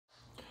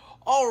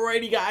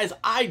Alrighty guys,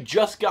 I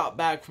just got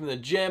back from the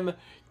gym.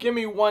 Give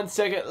me 1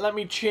 second, let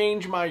me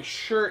change my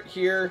shirt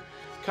here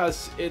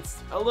because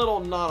it's a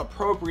little not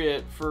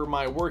appropriate for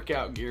my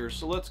workout gear.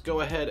 So let's go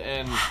ahead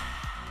and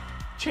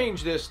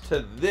change this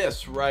to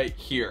this right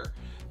here.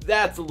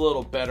 That's a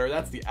little better.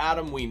 That's the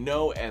Adam we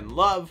know and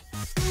love.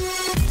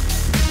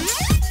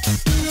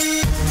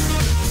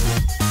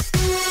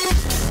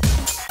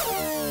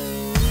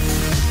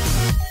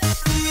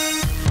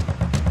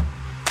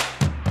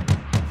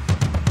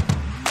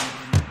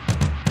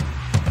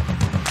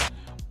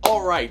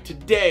 Alright,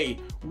 today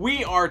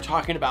we are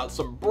talking about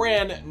some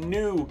brand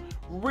new,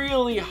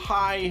 really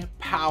high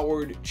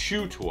powered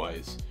chew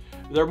toys.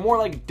 They're more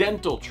like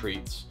dental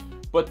treats,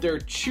 but they're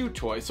chew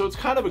toys, so it's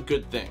kind of a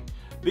good thing.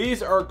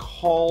 These are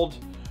called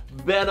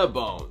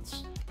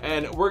Benebones,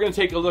 and we're gonna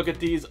take a look at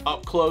these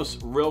up close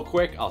real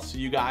quick. I'll see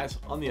you guys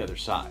on the other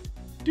side.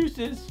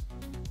 Deuces.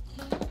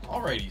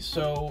 Alrighty,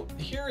 so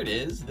here it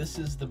is. This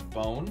is the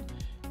bone.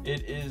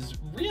 It is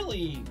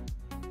really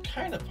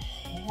kind of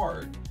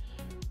hard.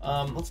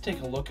 Let's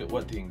take a look at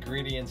what the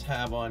ingredients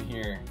have on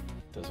here.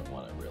 Doesn't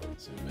want to really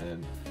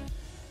zoom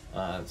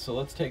in. So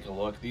let's take a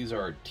look. These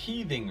are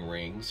teething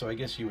rings. So I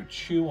guess you would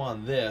chew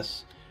on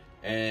this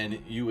and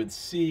you would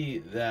see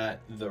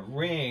that the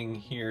ring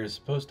here is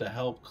supposed to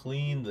help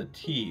clean the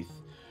teeth,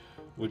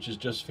 which is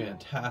just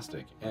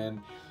fantastic.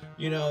 And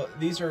you know,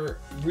 these are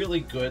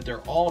really good.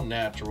 They're all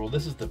natural.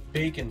 This is the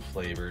bacon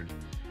flavored.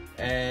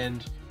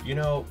 And you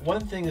know,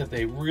 one thing that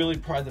they really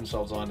pride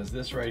themselves on is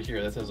this right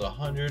here that says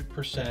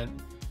 100%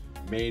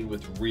 made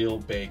with real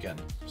bacon.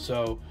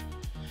 So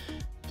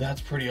that's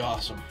pretty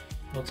awesome.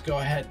 Let's go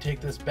ahead,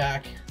 take this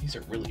back. These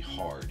are really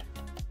hard.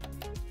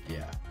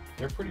 Yeah,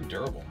 they're pretty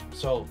durable.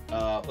 So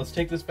let's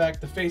take this back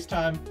to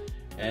FaceTime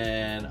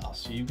and I'll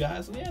see you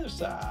guys on the other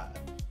side.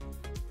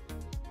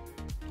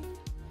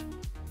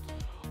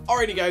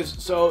 Alrighty guys,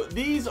 so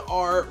these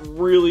are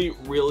really,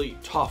 really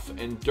tough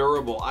and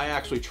durable. I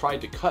actually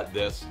tried to cut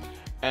this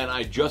and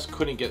I just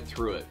couldn't get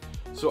through it.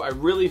 So I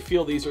really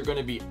feel these are going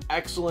to be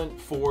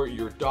excellent for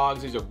your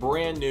dogs. These are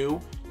brand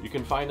new. You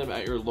can find them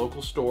at your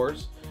local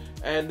stores.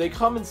 And they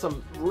come in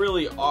some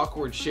really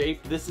awkward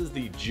shape. This is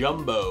the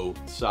jumbo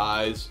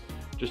size.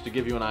 Just to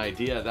give you an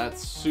idea,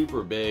 that's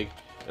super big.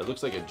 It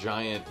looks like a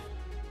giant,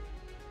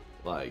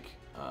 little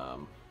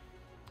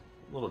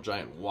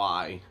giant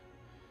Y.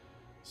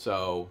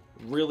 So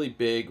really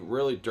big,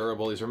 really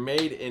durable. These are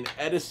made in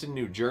Edison,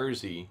 New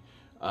Jersey.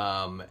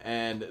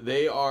 And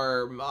they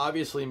are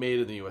obviously made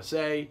in the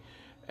USA.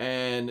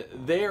 And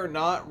they are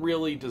not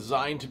really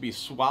designed to be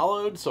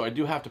swallowed, so I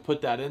do have to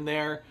put that in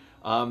there.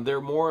 They're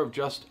more of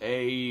just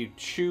a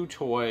chew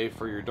toy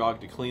for your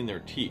dog to clean their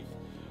teeth.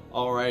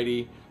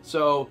 Alrighty,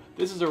 so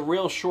this is a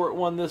real short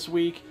one this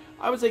week.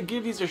 I would say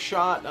give these a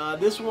shot.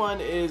 This one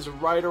is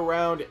right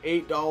around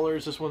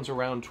 $8. This one's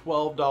around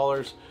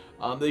 $12.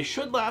 They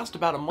should last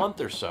about a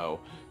month or so.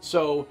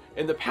 So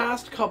in the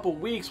past couple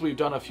weeks, we've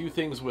done a few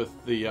things with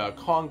the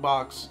Kong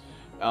box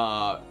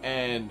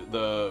and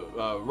the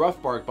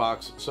Rough Bark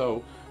box.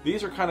 So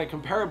these are kind of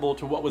comparable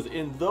to what was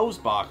in those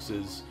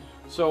boxes.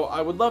 So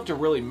I would love to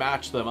really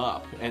match them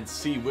up and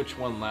see which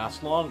one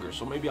lasts longer.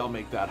 So maybe I'll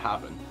make that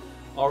happen.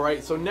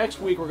 Alright, so next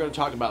week we're going to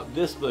talk about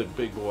this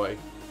big boy.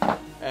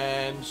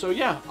 And so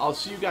yeah, I'll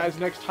see you guys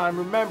next time.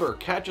 Remember,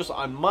 catch us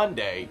on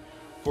Monday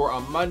for a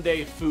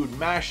Monday food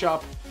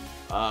mashup,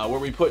 where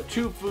we put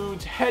two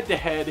foods head to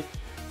head,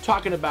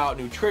 talking about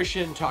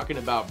nutrition, talking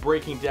about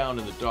breaking down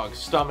in the dog's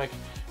stomach.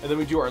 And then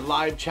we do our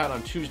live chat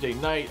on Tuesday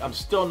night. I'm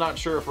still not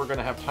sure if we're going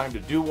to have time to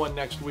do one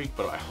next week,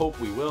 but I hope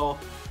we will.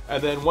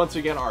 And then once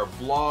again, our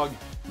vlog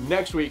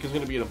next week is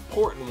going to be an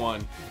important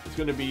one. It's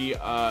going to be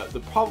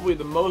probably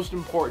the most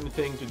important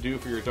thing to do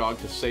for your dog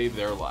to save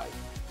their life.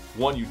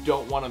 One you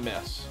don't want to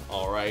miss,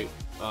 all right?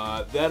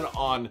 Then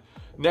on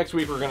next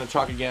week, we're going to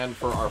talk again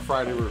for our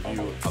Friday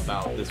review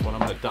about this one.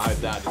 I'm going to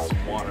dive that in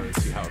some water and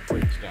see how it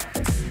breaks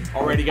down.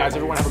 Alrighty, guys,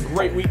 everyone have a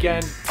great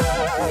weekend.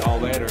 See y'all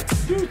later.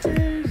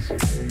 Deuces.